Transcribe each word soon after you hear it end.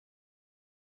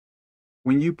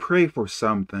When you pray for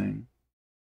something,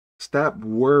 stop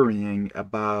worrying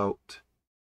about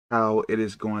how it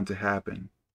is going to happen.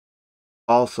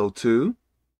 Also, too,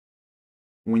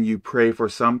 when you pray for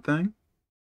something,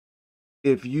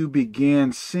 if you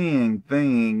begin seeing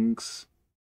things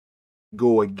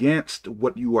go against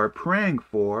what you are praying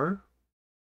for,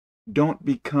 don't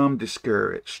become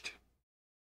discouraged.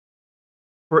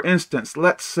 For instance,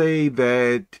 let's say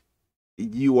that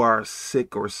you are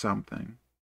sick or something,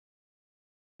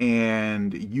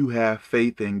 and you have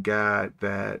faith in God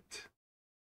that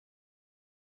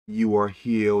you are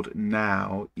healed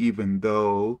now, even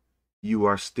though you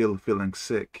are still feeling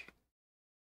sick.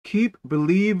 Keep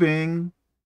believing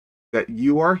that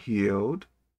you are healed,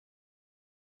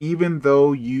 even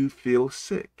though you feel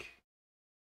sick.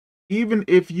 Even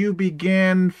if you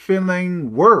begin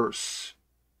feeling worse,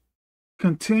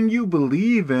 continue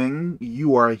believing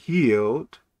you are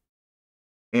healed.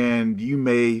 And you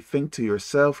may think to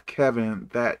yourself, Kevin,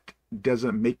 that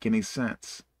doesn't make any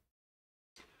sense.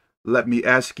 Let me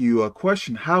ask you a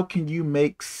question. How can you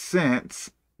make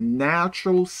sense,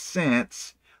 natural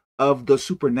sense, of the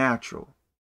supernatural?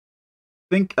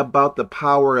 Think about the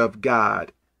power of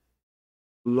God.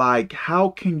 Like, how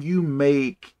can you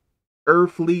make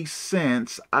earthly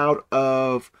sense out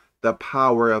of the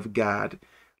power of God?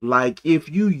 Like, if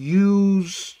you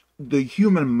use the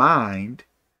human mind,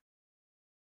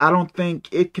 I don't think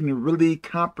it can really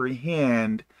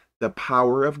comprehend the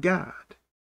power of God.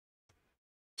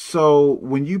 So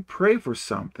when you pray for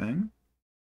something,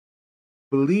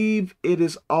 believe it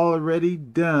is already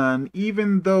done,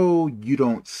 even though you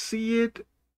don't see it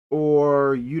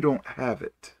or you don't have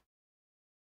it.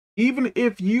 Even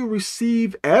if you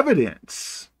receive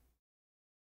evidence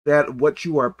that what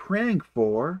you are praying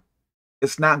for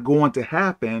is not going to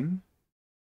happen,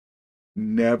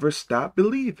 never stop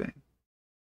believing.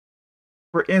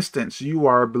 For instance, you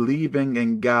are believing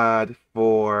in God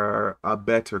for a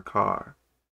better car,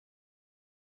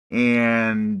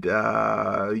 and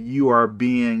you are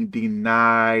being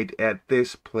denied at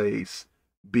this place,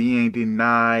 being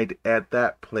denied at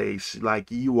that place,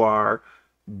 like you are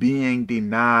being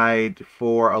denied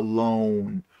for a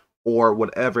loan or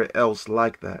whatever else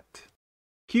like that.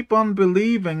 Keep on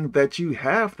believing that you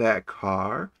have that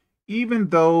car, even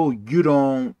though you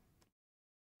don't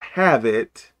have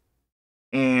it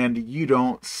and you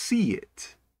don't see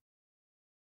it.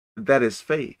 That is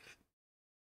faith.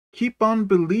 Keep on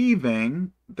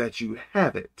believing that you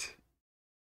have it.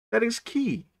 That is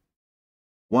key.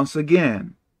 Once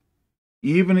again,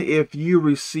 even if you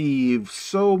receive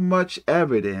so much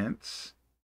evidence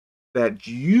that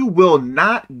you will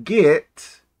not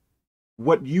get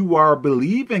what you are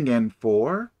believing in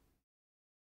for,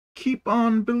 keep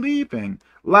on believing.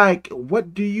 Like,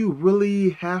 what do you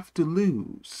really have to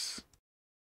lose?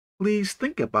 Please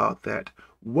think about that.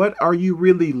 What are you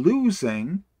really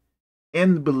losing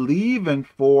in believing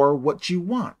for what you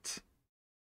want?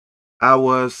 I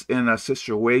was in a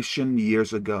situation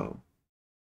years ago.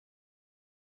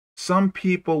 Some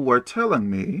people were telling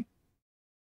me,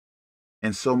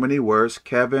 in so many words,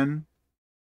 Kevin,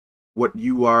 what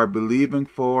you are believing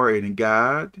for in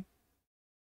God,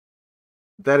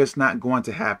 that is not going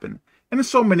to happen. And in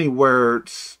so many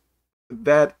words,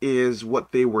 that is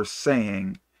what they were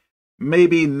saying.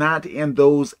 Maybe not in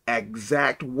those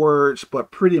exact words, but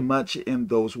pretty much in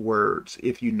those words,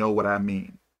 if you know what I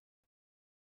mean.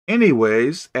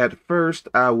 Anyways, at first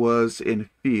I was in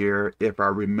fear, if I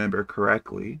remember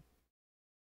correctly.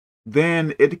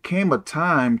 Then it came a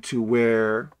time to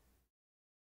where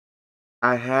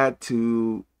I had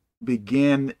to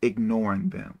begin ignoring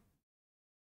them.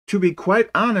 To be quite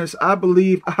honest, I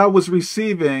believe I was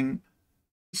receiving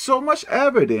so much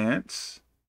evidence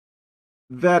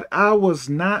that I was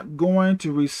not going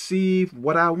to receive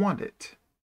what I wanted.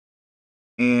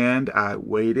 And I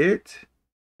waited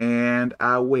and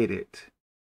I waited.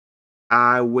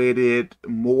 I waited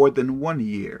more than 1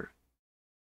 year.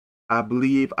 I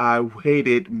believe I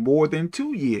waited more than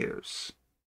 2 years.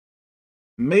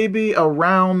 Maybe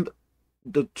around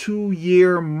the 2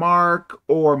 year mark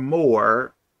or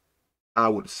more, I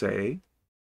would say,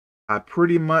 I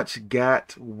pretty much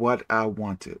got what I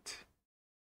wanted.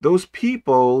 Those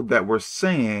people that were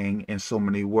saying in so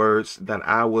many words that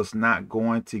I was not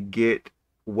going to get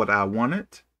what I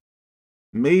wanted,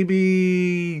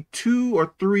 maybe 2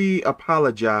 or 3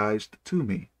 apologized to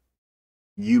me.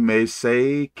 You may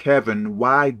say, Kevin,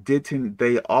 why didn't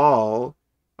they all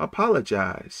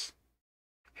apologize?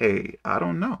 Hey, I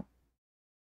don't know.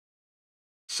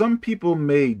 Some people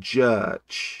may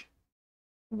judge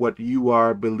what you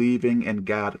are believing in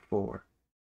God for.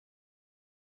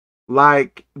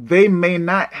 Like they may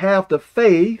not have the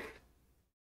faith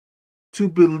to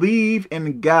believe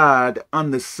in God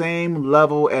on the same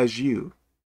level as you.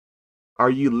 Are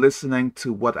you listening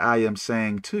to what I am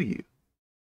saying to you?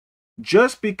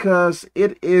 Just because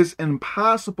it is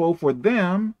impossible for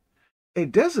them,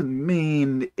 it doesn't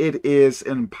mean it is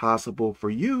impossible for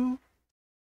you.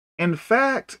 In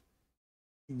fact,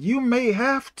 you may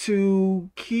have to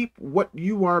keep what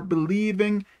you are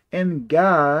believing in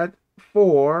God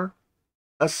for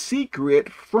a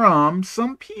secret from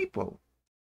some people.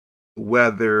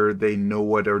 Whether they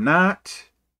know it or not,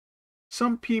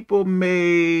 some people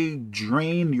may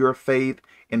drain your faith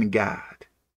in God.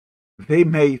 They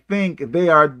may think they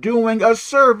are doing a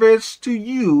service to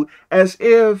you as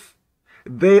if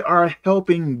they are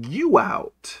helping you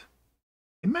out.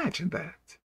 Imagine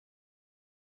that.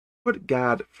 Put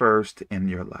God first in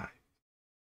your life.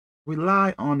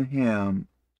 Rely on Him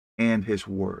and His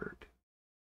Word.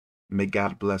 May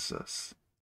God bless us.